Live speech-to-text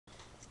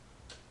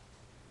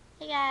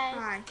guys.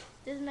 Hi.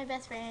 This is my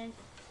best friend,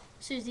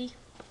 Susie.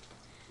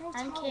 No,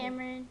 I'm Holly.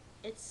 Cameron.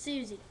 It's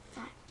Susie.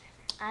 Fine.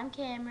 I'm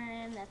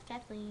Cameron. That's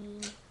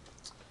Kathleen.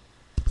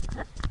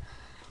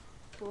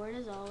 Bored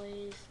as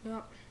always.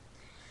 Yep.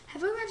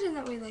 Have we mentioned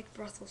that we like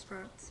Brussels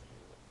sprouts?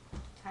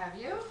 Have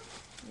you?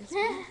 Yes. We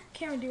do.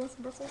 Cameron, do you want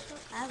some Brussels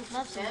sprouts? I would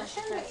love some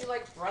Mention Brussels that you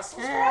like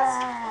Brussels sprouts.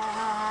 sprouts?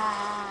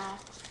 Ah.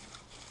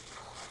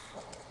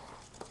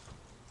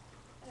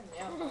 I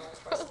don't know if I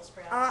like Brussels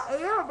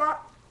sprouts. Yeah,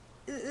 but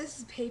this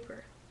is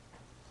paper.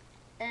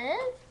 It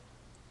is?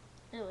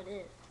 Oh, it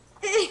is.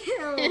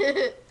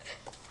 Ew.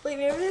 Wait,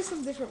 maybe there's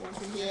some different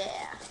ones in here.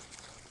 Yeah.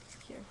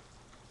 Here.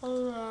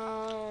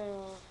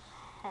 Oh.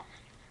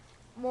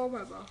 More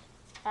rubber.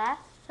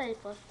 That's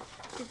paper.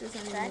 See if there's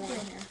any Right more here.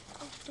 in here.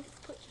 Oh,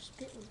 don't put your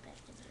spit one back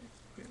in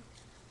there. Yeah.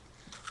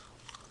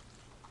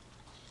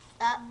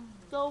 That's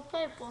no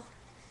paper.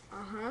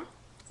 Uh-huh.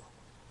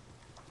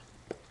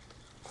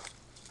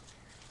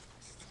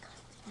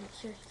 Make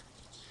sure.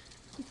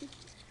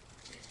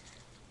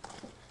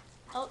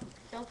 Oh,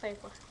 no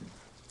paper.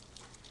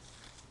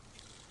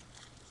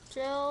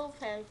 Still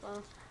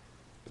paper.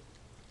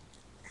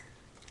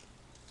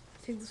 I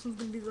think this one's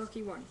gonna be the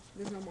lucky one.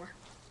 There's no more.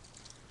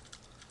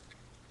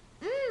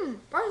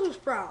 Brussels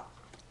sprout.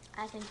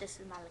 I think this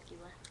is my lucky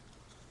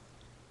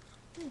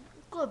one.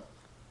 Good.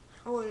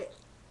 Oh wait.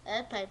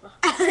 That's paper.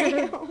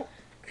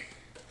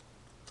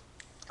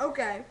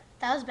 Okay.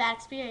 That was a bad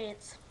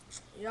experience.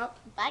 Yep.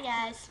 Bye,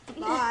 guys.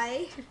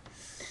 Bye.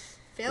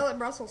 Fail at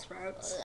Brussels sprouts.